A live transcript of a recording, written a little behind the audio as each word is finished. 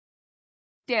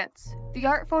Dance, the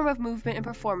art form of movement and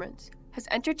performance, has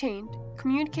entertained,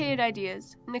 communicated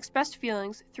ideas, and expressed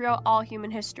feelings throughout all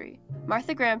human history.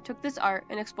 Martha Graham took this art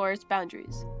and explored its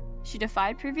boundaries. She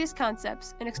defied previous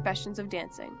concepts and expressions of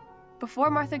dancing.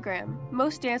 Before Martha Graham,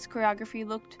 most dance choreography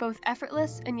looked both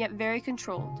effortless and yet very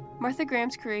controlled. Martha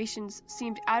Graham's creations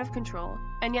seemed out of control,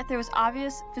 and yet there was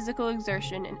obvious physical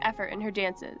exertion and effort in her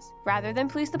dances. Rather than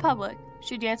please the public,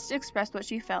 she danced to express what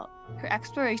she felt. Her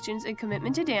explorations and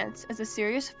commitment to dance as a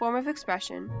serious form of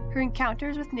expression, her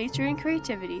encounters with nature and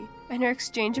creativity, and her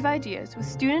exchange of ideas with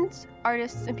students,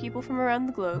 artists, and people from around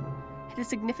the globe had a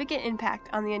significant impact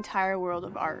on the entire world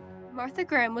of art. Martha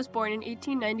Graham was born in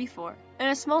 1894 in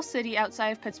a small city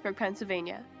outside of Pittsburgh,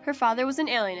 Pennsylvania. Her father was an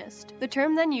alienist, the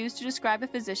term then used to describe a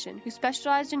physician who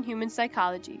specialized in human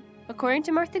psychology. According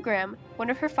to Martha Graham, one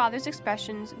of her father's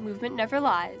expressions, "movement never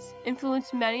lies,"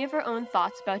 influenced many of her own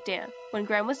thoughts about dance. When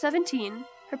Graham was 17,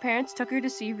 her parents took her to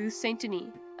see Ruth St.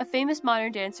 Denis, a famous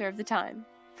modern dancer of the time.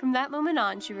 From that moment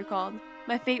on, she recalled,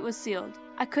 my fate was sealed.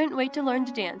 I couldn't wait to learn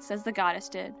to dance as the goddess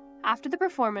did. After the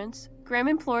performance, Graham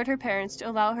implored her parents to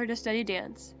allow her to study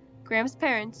dance. Graham's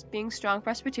parents, being strong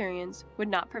Presbyterians, would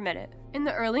not permit it. In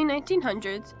the early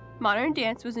 1900s, modern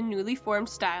dance was a newly formed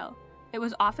style. It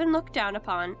was often looked down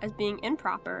upon as being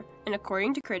improper and,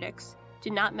 according to critics,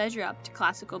 did not measure up to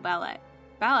classical ballet.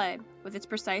 Ballet, with its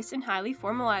precise and highly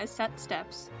formalized set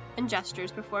steps and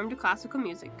gestures performed to classical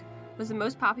music, was the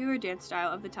most popular dance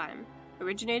style of the time.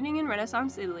 Originating in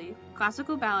Renaissance Italy,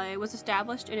 classical ballet was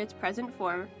established in its present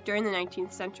form during the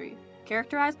 19th century.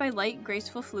 Characterized by light,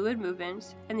 graceful, fluid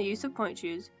movements and the use of point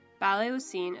shoes, ballet was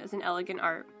seen as an elegant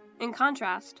art. In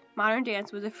contrast, modern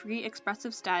dance was a free,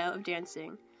 expressive style of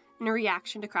dancing, in a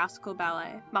reaction to classical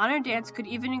ballet. Modern dance could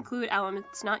even include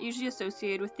elements not usually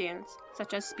associated with dance,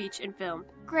 such as speech and film.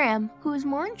 Graham, who was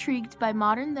more intrigued by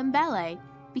modern than ballet,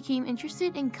 became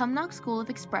interested in Cumnock School of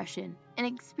Expression, an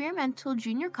experimental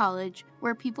junior college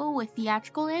where people with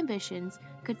theatrical ambitions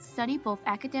could study both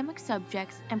academic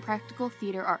subjects and practical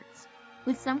theater arts.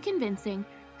 With some convincing,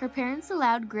 her parents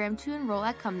allowed Graham to enroll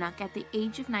at Cumnock at the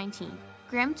age of 19.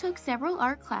 Graham took several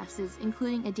art classes,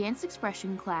 including a dance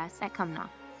expression class at Cumnock.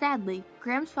 Sadly,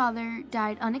 Graham's father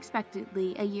died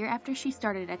unexpectedly a year after she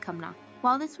started at Cumnock.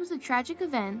 While this was a tragic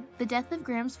event, the death of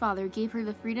Graham's father gave her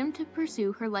the freedom to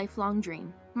pursue her lifelong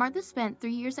dream. Martha spent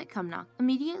 3 years at Cumnock.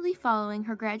 Immediately following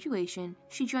her graduation,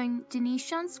 she joined Denis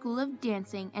Jean's School of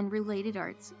Dancing and Related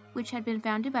Arts, which had been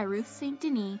founded by Ruth St.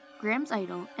 Denis, Graham's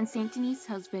idol, and St. Denis'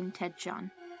 husband, Ted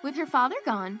Jean. With her father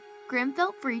gone, Graham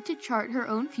felt free to chart her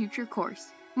own future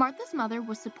course. Martha's mother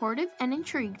was supportive and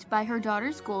intrigued by her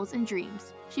daughter's goals and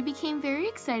dreams. She became very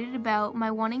excited about my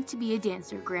wanting to be a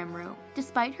dancer, Graham wrote.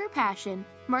 Despite her passion,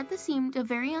 Martha seemed a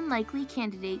very unlikely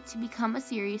candidate to become a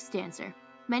serious dancer.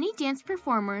 Many dance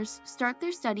performers start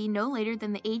their study no later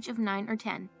than the age of 9 or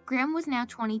 10. Graham was now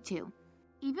 22.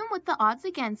 Even with the odds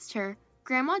against her,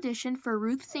 Graham auditioned for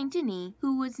Ruth St. Denis,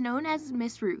 who was known as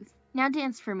Miss Ruth. "Now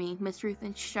dance for me," Miss Ruth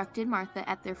instructed Martha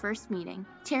at their first meeting.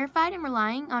 Terrified and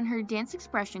relying on her dance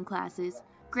expression classes,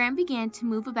 Graham began to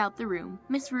move about the room.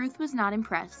 Miss Ruth was not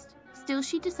impressed. Still,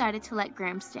 she decided to let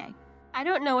Graham stay. "I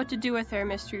don't know what to do with her,"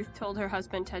 Miss Ruth told her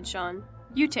husband, Ted Jean.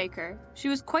 "You take her." She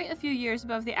was quite a few years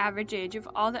above the average age of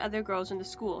all the other girls in the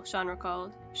school, Jean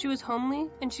recalled. She was homely,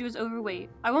 and she was overweight.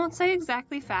 I won't say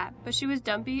exactly fat, but she was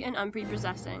dumpy and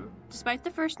unprepossessing. Despite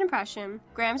the first impression,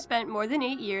 Graham spent more than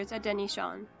 8 years at Denis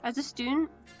Jean, as a student,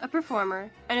 a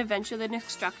performer, and eventually an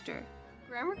instructor.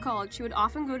 Graham recalled she would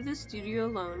often go to the studio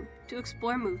alone to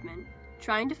explore movement,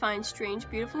 trying to find strange,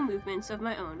 beautiful movements of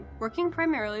my own. Working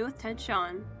primarily with Ted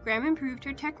Jean, Graham improved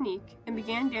her technique and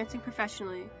began dancing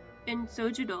professionally. In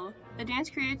Sojudol, a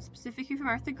dance created specifically for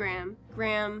Martha Graham,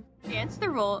 Graham danced the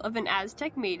role of an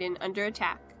Aztec maiden under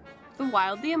attack. The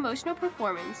wildly emotional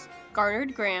performance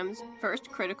garnered Graham's first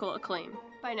critical acclaim.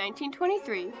 By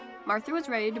 1923, Martha was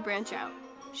ready to branch out.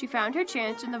 She found her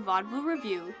chance in the vaudeville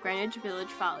revue Greenwich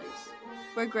Village Follies,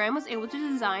 where Graham was able to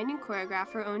design and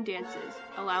choreograph her own dances,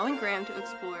 allowing Graham to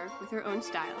explore with her own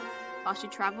style, while she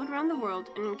traveled around the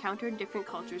world and encountered different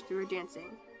cultures through her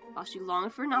dancing, while she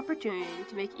longed for an opportunity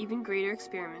to make even greater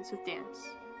experiments with dance.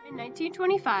 In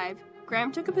 1925,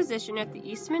 Graham took a position at the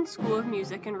Eastman School of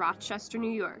Music in Rochester,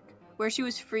 New York, where she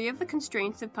was free of the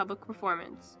constraints of public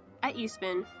performance. At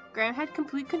Eastman, Graham had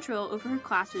complete control over her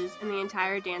classes and the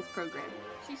entire dance program.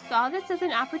 She saw this as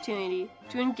an opportunity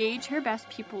to engage her best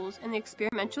pupils in the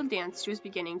experimental dance she was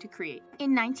beginning to create.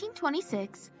 In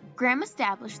 1926, Graham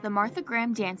established the Martha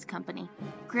Graham Dance Company.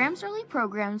 Graham's early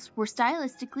programs were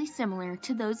stylistically similar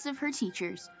to those of her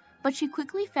teachers, but she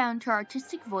quickly found her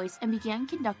artistic voice and began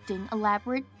conducting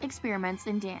elaborate experiments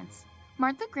in dance.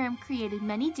 Martha Graham created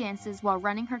many dances while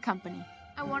running her company.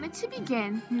 I wanted to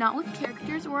begin not with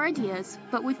characters or ideas,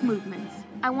 but with movements.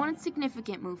 I wanted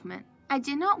significant movement. I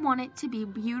did not want it to be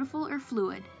beautiful or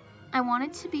fluid. I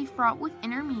wanted to be fraught with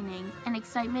inner meaning and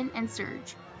excitement and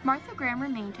surge. Martha Graham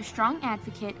remained a strong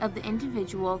advocate of the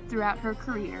individual throughout her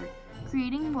career,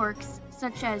 creating works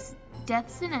such as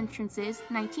Deaths and Entrances,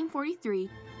 1943,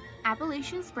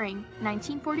 Appalachian Spring,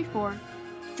 1944,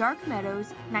 Dark Meadows,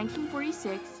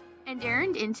 1946, and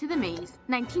Errand into the Maze,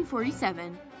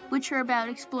 1947, which are about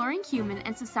exploring human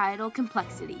and societal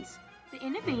complexities. The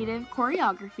innovative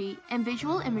choreography and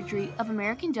visual imagery of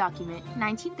American Document,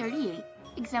 1938,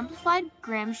 exemplified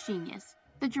Graham's genius.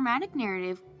 The dramatic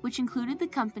narrative, which included the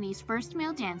company's first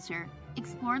male dancer,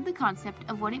 explored the concept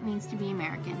of what it means to be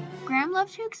American. Graham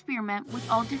loved to experiment with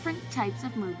all different types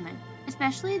of movement,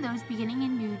 especially those beginning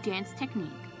in new dance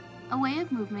technique, a way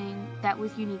of moving that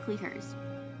was uniquely hers.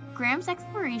 Graham's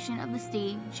exploration of the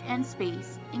stage and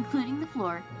space, including the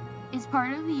floor, is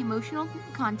part of the emotional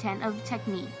content of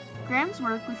technique. Graham's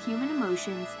work with human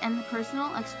emotions and the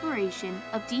personal exploration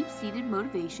of deep-seated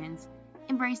motivations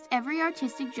embraced every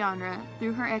artistic genre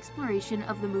through her exploration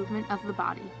of the movement of the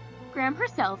body. Graham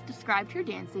herself described her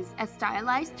dances as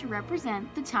stylized to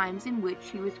represent the times in which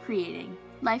she was creating.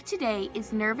 Life today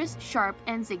is nervous, sharp,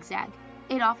 and zigzag.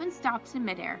 It often stops in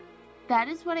midair. That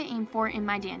is what I aim for in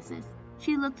my dances.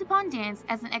 She looked upon dance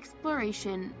as an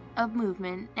exploration of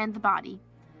movement and the body,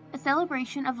 a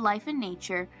celebration of life and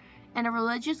nature, and a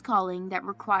religious calling that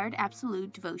required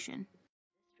absolute devotion.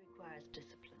 This requires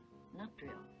discipline, not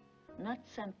drill, not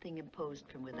something imposed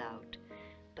from without,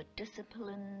 but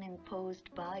discipline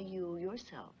imposed by you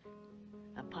yourself,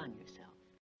 upon yourself.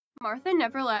 Martha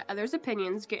never let others'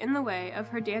 opinions get in the way of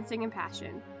her dancing and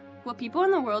passion. What people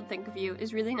in the world think of you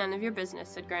is really none of your business,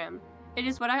 said Graham. It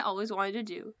is what I always wanted to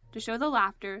do, to show the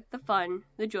laughter, the fun,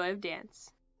 the joy of dance.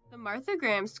 The Martha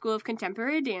Graham School of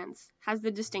Contemporary Dance has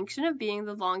the distinction of being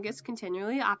the longest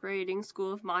continually operating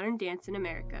school of modern dance in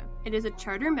America. It is a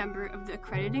charter member of the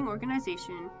accrediting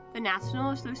organization, the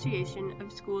National Association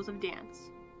of Schools of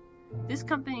Dance. This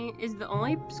company is the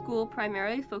only school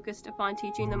primarily focused upon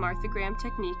teaching the Martha Graham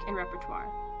technique and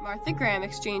repertoire. Martha Graham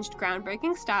exchanged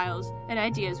groundbreaking styles and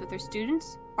ideas with her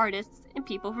students, artists, and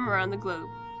people from around the globe.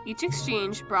 Each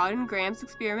exchange broadened Graham's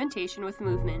experimentation with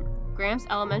movement. Graham's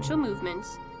elemental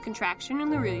movements, contraction and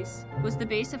release, was the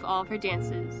base of all of her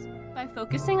dances. By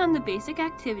focusing on the basic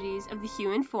activities of the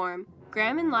human form,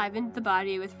 Graham enlivened the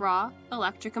body with raw,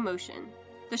 electric emotion.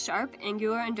 The sharp,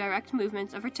 angular, and direct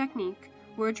movements of her technique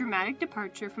were a dramatic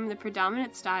departure from the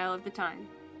predominant style of the time.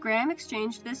 Graham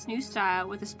exchanged this new style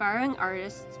with aspiring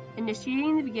artists,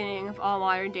 initiating the beginning of all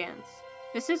modern dance.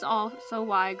 This is also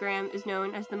why Graham is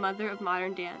known as the mother of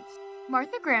modern dance.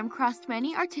 Martha Graham crossed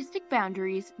many artistic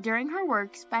boundaries during her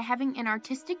works by having an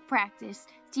artistic practice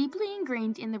deeply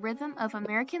ingrained in the rhythm of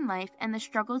American life and the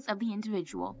struggles of the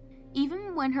individual.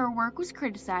 Even when her work was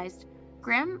criticized,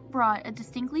 Graham brought a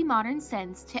distinctly modern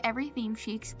sense to every theme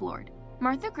she explored.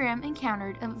 Martha Graham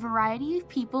encountered a variety of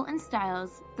people and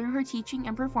styles through her teaching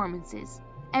and performances.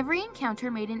 Every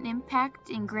encounter made an impact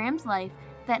in Graham's life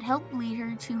that helped lead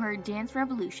her to her dance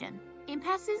revolution.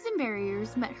 Impasses and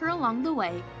barriers met her along the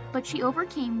way, but she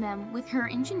overcame them with her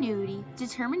ingenuity,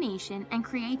 determination, and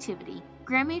creativity.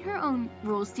 Graham made her own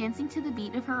rules dancing to the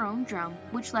beat of her own drum,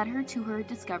 which led her to her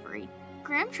discovery.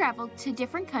 Graham traveled to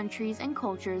different countries and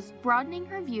cultures, broadening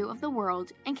her view of the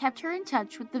world and kept her in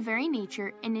touch with the very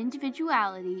nature and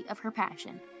individuality of her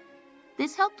passion.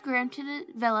 This helped Graham to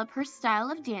develop her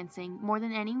style of dancing more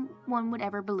than anyone would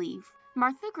ever believe.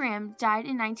 Martha Graham died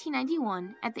in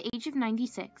 1991 at the age of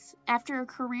 96, after a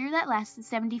career that lasted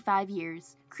 75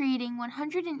 years, creating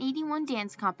 181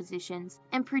 dance compositions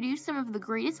and produced some of the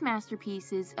greatest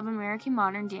masterpieces of American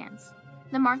modern dance.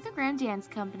 The Martha Graham Dance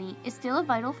Company is still a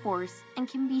vital force and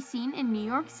can be seen in New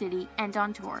York City and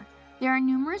on tour. There are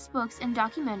numerous books and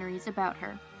documentaries about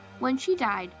her. When she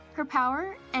died, her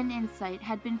power and insight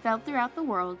had been felt throughout the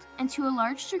world and to a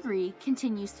large degree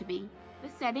continues to be. The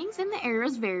settings and the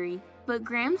eras vary, but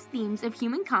Graham's themes of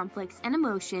human conflicts and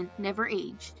emotion never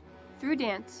aged. Through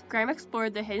dance, Graham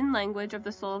explored the hidden language of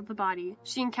the soul of the body.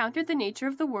 She encountered the nature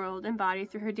of the world and body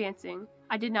through her dancing.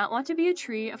 I did not want to be a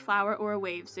tree, a flower, or a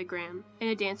wave, said Graham. In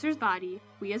a dancer's body,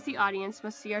 we as the audience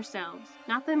must see ourselves,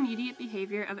 not the immediate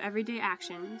behavior of everyday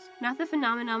actions, not the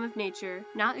phenomenon of nature,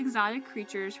 not exotic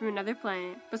creatures from another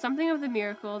planet, but something of the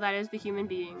miracle that is the human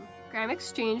being. Graham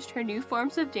exchanged her new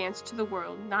forms of dance to the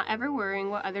world, not ever worrying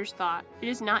what others thought. It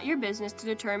is not your business to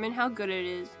determine how good it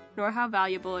is, nor how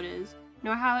valuable it is,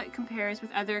 nor how it compares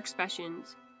with other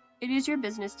expressions. It is your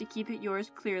business to keep it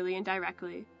yours clearly and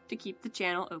directly, to keep the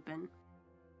channel open.